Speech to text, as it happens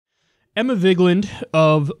Emma Vigeland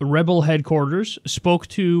of Rebel Headquarters spoke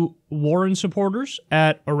to Warren supporters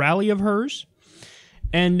at a rally of hers.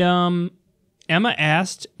 And Emma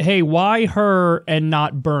asked, hey, why her and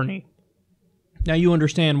not Bernie? Now you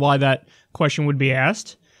understand why that question would be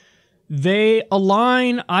asked. They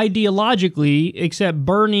align ideologically, except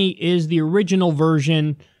Bernie is the original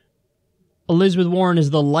version. Elizabeth Warren is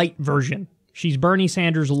the light version. She's Bernie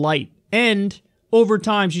Sanders light. And over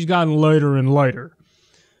time, she's gotten lighter and lighter.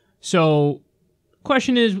 So,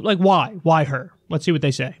 question is, like, why? Why her? Let's see what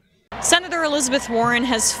they say. Senator Elizabeth Warren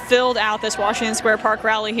has filled out this Washington Square Park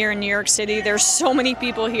rally here in New York City. There's so many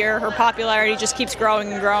people here. Her popularity just keeps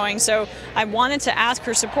growing and growing. So I wanted to ask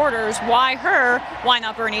her supporters, why her? Why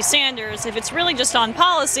not Bernie Sanders? If it's really just on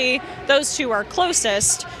policy, those two are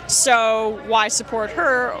closest. So why support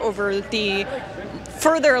her over the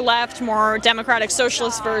further left, more democratic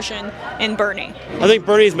socialist version in Bernie? I think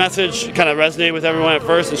Bernie's message kind of resonated with everyone at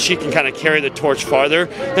first, and she can kind of carry the torch farther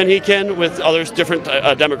than he can with others, different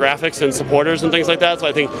demographics and supporters and things like that. So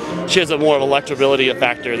I think she has a more of electability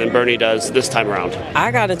factor than Bernie does this time around. I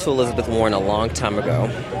got into Elizabeth Warren a long time ago.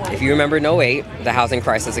 If you remember in '08, the housing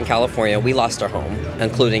crisis in California, we lost our home,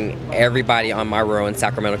 including everybody on my row in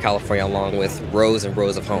Sacramento, California, along with rows and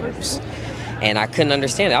rows of homes. And I couldn't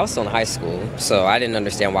understand it. I was still in high school, so I didn't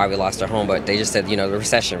understand why we lost our home, but they just said, the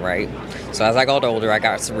recession, right? So as I got older, I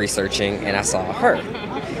got some researching, and I saw her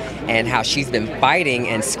and how she's been fighting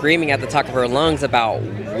and screaming at the top of her lungs about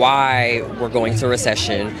why we're going to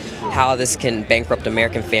recession, how this can bankrupt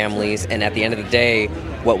American families, and at the end of the day,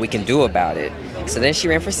 what we can do about it. So then she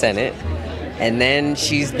ran for Senate, and then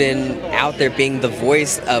she's been out there being the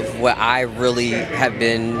voice of what I really have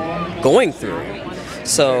been going through.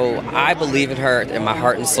 So I believe in her in my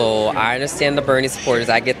heart and soul. I understand the Bernie supporters,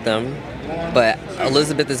 I get them. But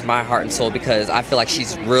Elizabeth is my heart and soul because I feel like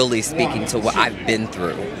she's really speaking to what I've been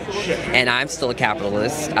through. And I'm still a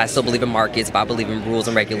capitalist. I still believe in markets, but I believe in rules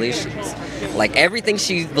and regulations. Like everything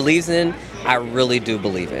she believes in, I really do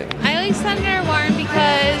believe in. I like Senator Warren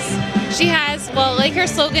because she has, her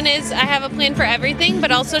slogan is, I have a plan for everything,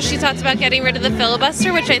 but also she talks about getting rid of the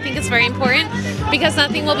filibuster, which I think is very important because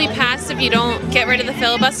nothing will be passed if you don't get rid of the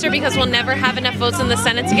filibuster because we'll never have enough votes in the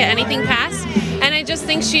Senate to get anything passed. And I just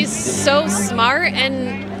think she's so smart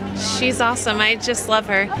and she's awesome. I just love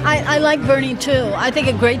her. I like Bernie too. I think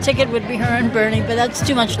a great ticket would be her and Bernie, but that's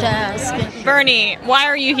too much to ask. Bernie, why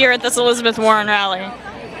are you here at this Elizabeth Warren rally?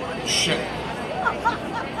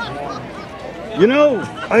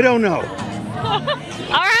 I don't know.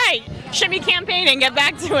 All right, should be campaigning. Get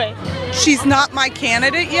back to it. She's not my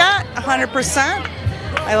candidate yet, 100%.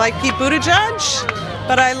 I like Pete Buttigieg,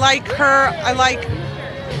 but I like her. I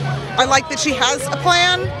like that she has a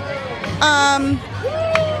plan.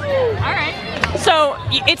 All right. So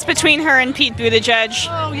it's between her and Pete Buttigieg.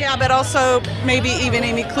 Oh yeah, but also maybe even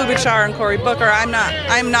Amy Klobuchar and Cory Booker. I'm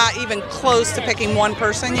not even close to picking one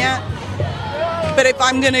person yet. But if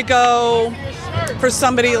I'm gonna go for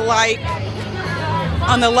somebody like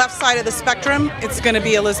on the left side of the spectrum, it's going to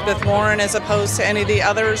be Elizabeth Warren as opposed to any of the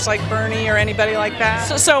others like Bernie or anybody like that.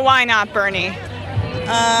 So why not Bernie?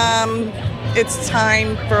 It's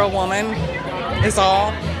time for a woman is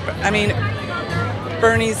all. I mean,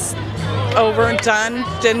 Bernie's over and done.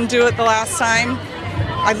 Didn't do it the last time.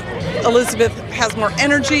 Elizabeth has more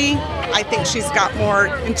energy. I think she's got more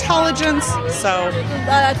intelligence. So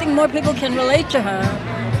I think more people can relate to her.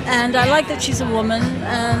 And I like that she's a woman,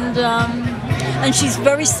 and she's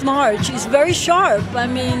very smart. She's very sharp. I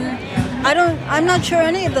mean, I'm not sure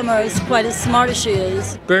any of them are quite as smart as she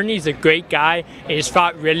is. Bernie's a great guy. He's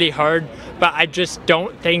fought really hard, but I just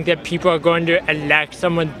don't think that people are going to elect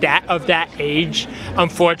someone of that age,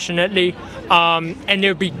 unfortunately. And it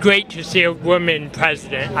would be great to see a woman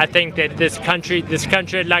president. I think that this country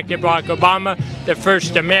elected Barack Obama, the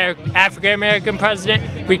first African American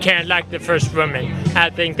president. We can't elect the first woman. I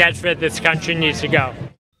think that's where this country needs to go.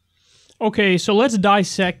 Okay, so let's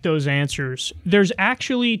dissect those answers. There's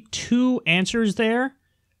actually two answers there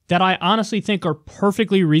that I honestly think are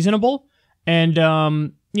perfectly reasonable. And,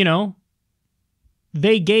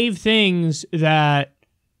 they gave things that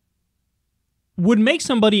would make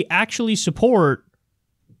somebody actually support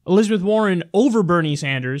Elizabeth Warren over Bernie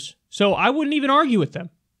Sanders, so I wouldn't even argue with them.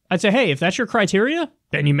 I'd say, hey, if that's your criteria,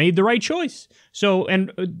 then you made the right choice. So,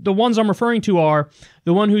 and the ones I'm referring to are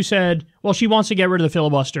the one who said, well, she wants to get rid of the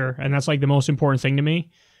filibuster, and that's like the most important thing to me.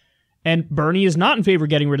 And Bernie is not in favor of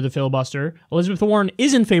getting rid of the filibuster. Elizabeth Warren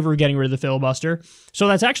is in favor of getting rid of the filibuster. So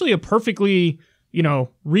that's actually a perfectly,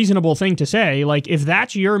 reasonable thing to say. Like, if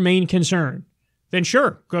that's your main concern, then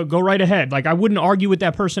sure, go right ahead. Like, I wouldn't argue with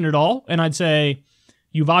that person at all. And I'd say,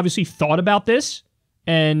 you've obviously thought about this,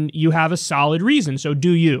 and you have a solid reason, so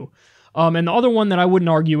do you. And the other one that I wouldn't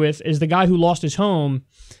argue with is the guy who lost his home,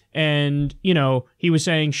 and, you know, he was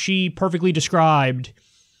saying she perfectly described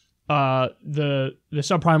the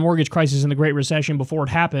subprime mortgage crisis and the Great Recession before it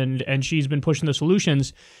happened, and she's been pushing the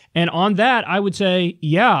solutions. And on that, I would say,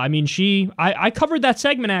 yeah, I mean, I covered that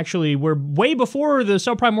segment, actually, where way before the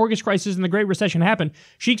subprime mortgage crisis and the Great Recession happened,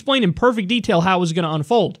 she explained in perfect detail how it was going to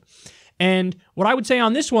unfold. And what I would say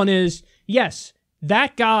on this one is, yes,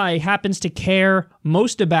 that guy happens to care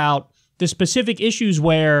most about the specific issues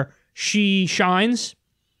where she shines.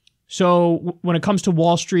 So when it comes to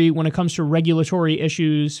Wall Street, when it comes to regulatory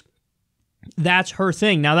issues, that's her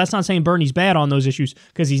thing. Now, that's not saying Bernie's bad on those issues,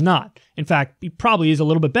 because he's not. In fact, he probably is a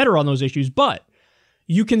little bit better on those issues. But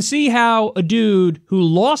you can see how a dude who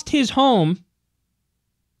lost his home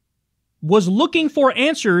was looking for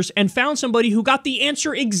answers and found somebody who got the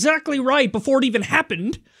answer exactly right before it even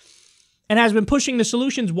happened, and has been pushing the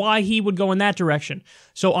solutions why he would go in that direction.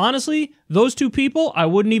 So honestly, those two people, I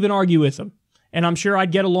wouldn't even argue with them. And I'm sure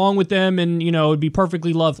I'd get along with them, and, you know, it'd be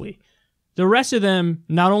perfectly lovely. The rest of them,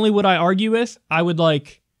 not only would I argue with, I'd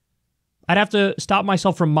have to stop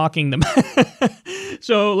myself from mocking them.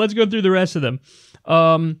 So let's go through the rest of them.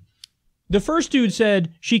 The first dude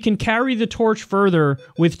said she can carry the torch further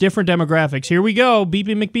with different demographics. Here we go,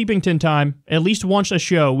 beeping McBeepington time. At least once a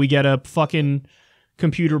show, we get a fucking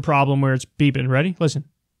computer problem where it's beeping. Ready? Listen.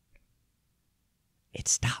 It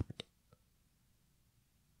stopped.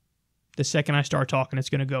 The second I start talking, it's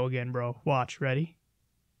going to go again, bro. Watch. Ready?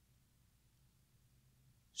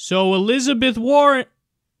 So Elizabeth Warren...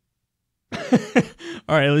 All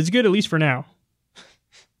right, it's good at least for now.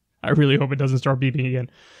 I really hope it doesn't start beeping again.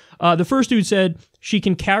 The first dude said she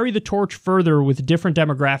can carry the torch further with different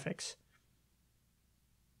demographics.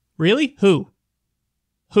 Really? Who?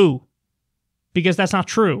 Because that's not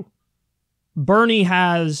true. Bernie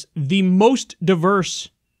has the most diverse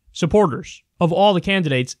supporters of all the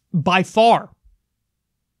candidates by far.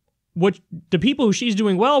 What the people who she's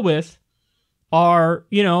doing well with are,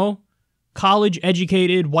 you know,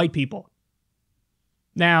 college-educated white people.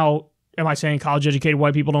 Now, am I saying college-educated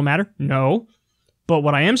white people don't matter? No. But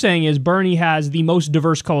what I am saying is Bernie has the most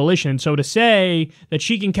diverse coalition. So to say that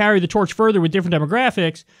she can carry the torch further with different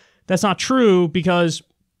demographics, that's not true, because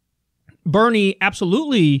Bernie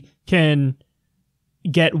absolutely can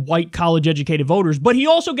get white college-educated voters, but he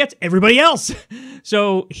also gets everybody else.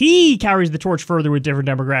 So he carries the torch further with different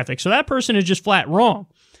demographics. So that person is just flat wrong.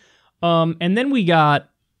 And then we got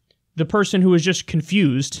the person who was just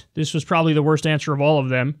confused. This was probably the worst answer of all of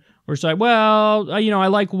them. Where it's like, well, you know, I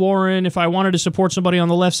like Warren. If I wanted to support somebody on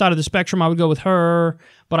the left side of the spectrum, I would go with her.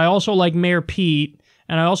 But I also like Mayor Pete,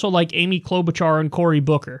 and I also like Amy Klobuchar and Cory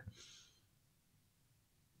Booker.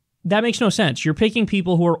 That makes no sense. You're picking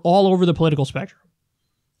people who are all over the political spectrum.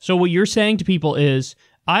 So what you're saying to people is,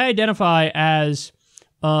 I identify as,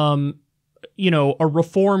 you know, a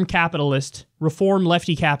reform capitalist, reform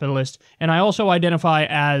lefty capitalist, and I also identify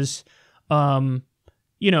as,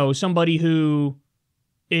 you know, somebody who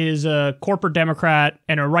is a corporate Democrat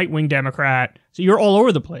and a right-wing Democrat. So you're all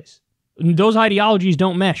over the place. And those ideologies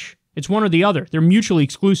don't mesh. It's one or the other. They're mutually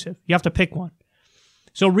exclusive. You have to pick one.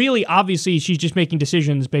 So really, obviously, she's just making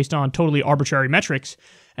decisions based on totally arbitrary metrics,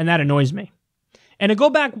 and that annoys me. And to go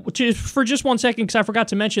back for just 1 second, because I forgot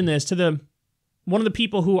to mention this, to one of the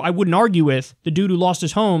people who I wouldn't argue with, the dude who lost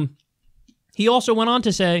his home, he also went on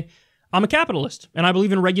to say, I'm a capitalist, and I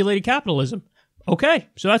believe in regulated capitalism. Okay,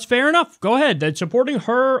 so that's fair enough. Go ahead. That supporting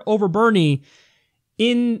her over Bernie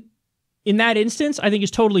in that instance, I think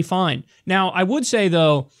is totally fine. Now, I would say,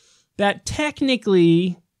 though, that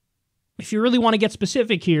technically, if you really want to get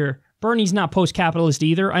specific here, Bernie's not post-capitalist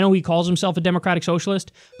either. I know he calls himself a democratic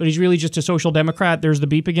socialist, but he's really just a social democrat. There's the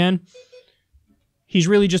beep again. He's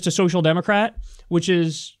really just a social democrat, which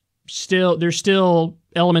is there's still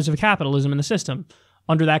elements of capitalism in the system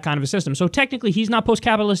under that kind of a system. So technically, he's not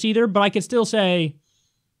post-capitalist either, but I could still say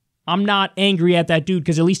I'm not angry at that dude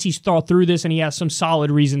because at least he's thought through this and he has some solid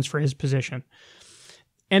reasons for his position.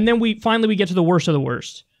 And then we finally get to the worst of the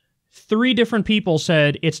worst. 3 different people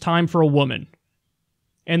said it's time for a woman.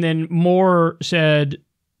 And then more said,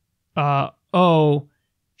 oh,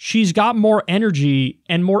 she's got more energy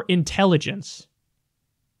and more intelligence.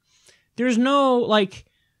 There's no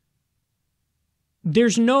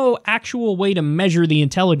actual way to measure the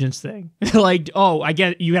intelligence thing. Like, oh, I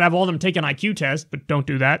get you can have all of them take an IQ test, but don't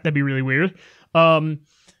do that. That'd be really weird. But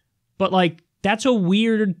like, that's a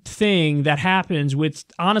weird thing that happens with,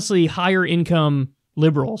 honestly, higher income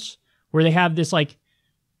liberals, where they have this like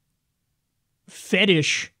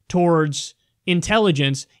fetish towards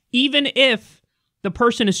intelligence, even if the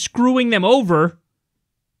person is screwing them over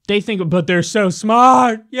they think, but they're so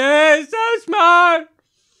smart. Yeah, so smart.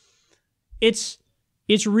 It's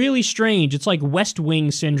really strange. It's like West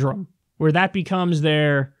Wing syndrome, where that becomes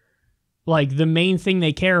their, like, the main thing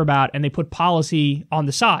they care about, and they put policy on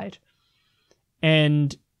the side.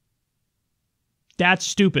 And that's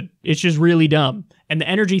stupid. It's just really dumb. And the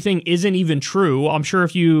energy thing isn't even true. I'm sure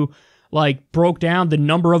if you, like, broke down the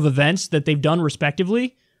number of events that they've done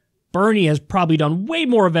respectively, Bernie has probably done way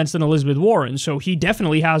more events than Elizabeth Warren, so he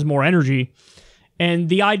definitely has more energy. And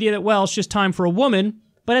the idea that, well, it's just time for a woman,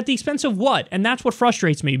 but at the expense of what? And that's what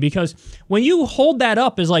frustrates me, because when you hold that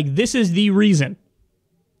up as, like, this is the reason,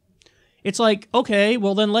 it's like, okay,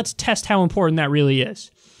 well, then let's test how important that really is.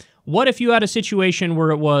 What if you had a situation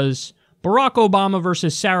where it was Barack Obama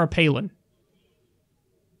versus Sarah Palin?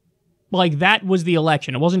 Like, that was the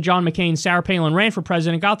election. It wasn't John McCain. Sarah Palin ran for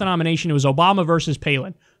president, got the nomination. It was Obama versus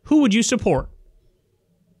Palin. Who would you support?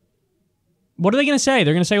 What are they going to say?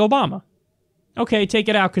 They're going to say Obama. Okay, take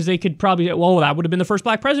it out, because they could probably, well, that would have been the first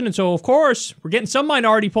black president, so of course, we're getting some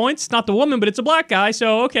minority points. It's not the woman, but it's a black guy,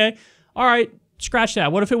 so okay. All right, scratch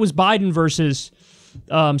that. What if it was Biden versus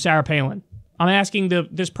Sarah Palin? I'm asking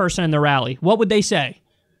this person in the rally. What would they say?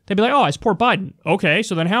 They'd be like, oh, I support Biden. Okay,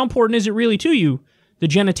 so then how important is it really to you, the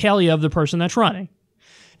genitalia of the person that's running?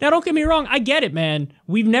 Now, don't get me wrong. I get it, man.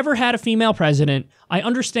 We've never had a female president. I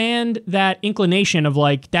understand that inclination of,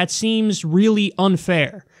 like, that seems really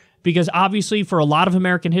unfair, because obviously for a lot of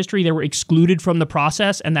American history, they were excluded from the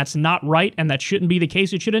process, and that's not right, and that shouldn't be the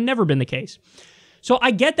case. It should have never been the case. So I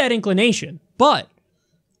get that inclination, but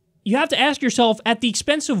you have to ask yourself, at the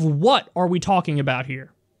expense of what are we talking about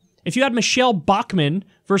here? If you had Michelle Bachmann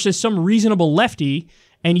versus some reasonable lefty,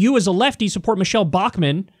 and you as a lefty support Michelle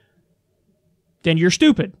Bachmann, then you're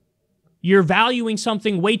stupid. You're valuing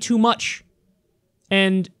something way too much.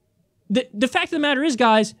 And the fact of the matter is,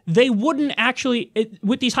 guys, they wouldn't actually,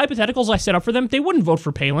 with these hypotheticals I set up for them, they wouldn't vote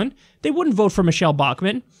for Palin. They wouldn't vote for Michelle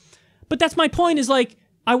Bachmann. But that's my point, is, like,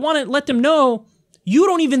 I want to let them know, you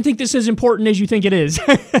don't even think this is important as you think it is.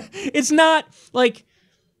 It's not, like,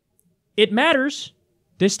 it matters.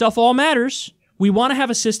 This stuff all matters. We want to have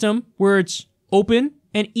a system where it's open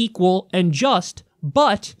and equal and just,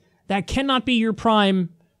 but that cannot be your prime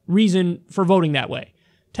reason for voting that way.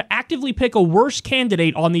 To actively pick a worse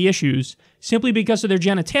candidate on the issues simply because of their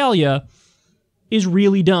genitalia is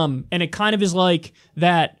really dumb. And it kind of is like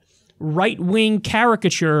that right-wing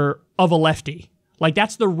caricature of a lefty. Like,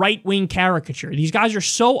 that's the right-wing caricature. These guys are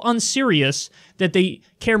so unserious that they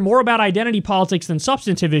care more about identity politics than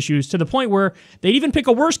substantive issues, to the point where they'd even pick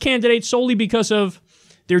a worse candidate solely because of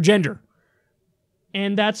their gender.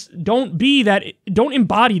 And don't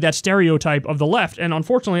embody that stereotype of the left. And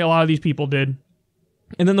unfortunately, a lot of these people did.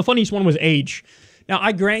 And then the funniest one was age. Now,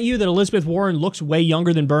 I grant you that Elizabeth Warren looks way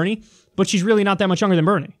younger than Bernie, but she's really not that much younger than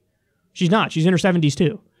Bernie. She's not. She's in her 70s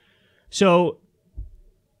too. So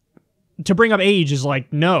to bring up age is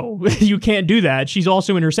like, no, you can't do that. She's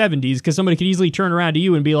also in her 70s, because somebody could easily turn around to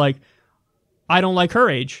you and be like, I don't like her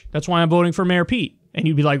age. That's why I'm voting for Mayor Pete. And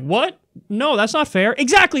you'd be like, what? No, that's not fair.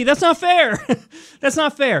 Exactly, that's not fair. That's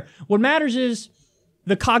not fair. What matters is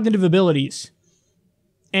the cognitive abilities.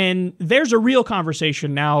 And there's a real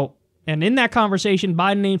conversation now. And in that conversation,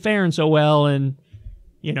 Biden ain't faring so well. And,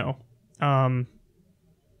 you know,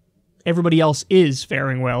 everybody else is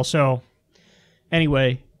faring well. So,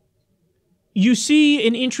 anyway, you see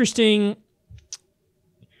an interesting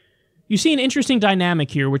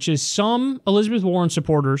dynamic here, which is some Elizabeth Warren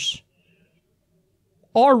supporters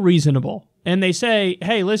are reasonable. And they say,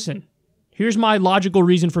 hey, listen, here's my logical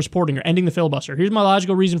reason for supporting her, ending the filibuster. Here's my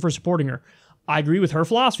logical reason for supporting her. I agree with her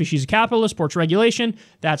philosophy. She's a capitalist, supports regulation.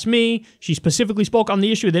 That's me. She specifically spoke on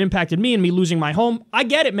the issue that impacted me and me losing my home. I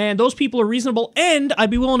get it, man. Those people are reasonable. And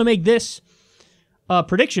I'd be willing to make this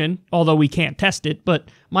prediction, although we can't test it. But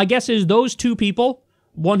my guess is those two people,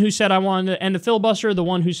 one who said I wanted to end the filibuster, the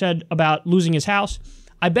one who said about losing his house,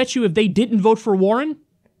 I bet you if they didn't vote for Warren,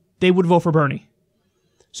 they would vote for Bernie.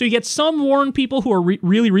 So you get some Warren people who are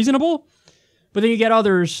really reasonable, but then you get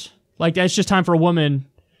others, like, it's just time for a woman.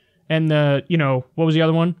 And what was the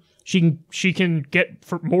other one? She can get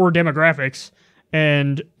for more demographics,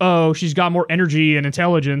 and she's got more energy and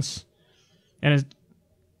intelligence, and it's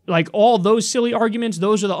like all those silly arguments.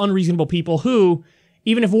 Those are the unreasonable people who,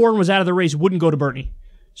 even if Warren was out of the race, wouldn't go to Bernie.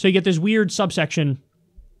 So you get this weird subsection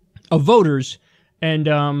of voters, and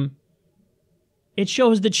it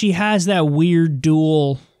shows that she has that weird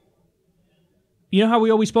dual. You know how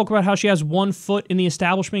we always spoke about how she has one foot in the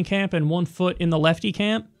establishment camp and one foot in the lefty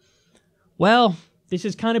camp? Well, this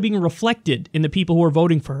is kind of being reflected in the people who are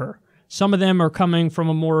voting for her. Some of them are coming from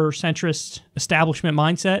a more centrist establishment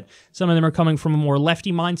mindset. Some of them are coming from a more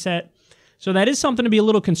lefty mindset. So that is something to be a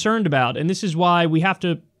little concerned about. And this is why we have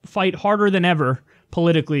to fight harder than ever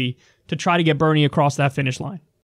politically to try to get Bernie across that finish line.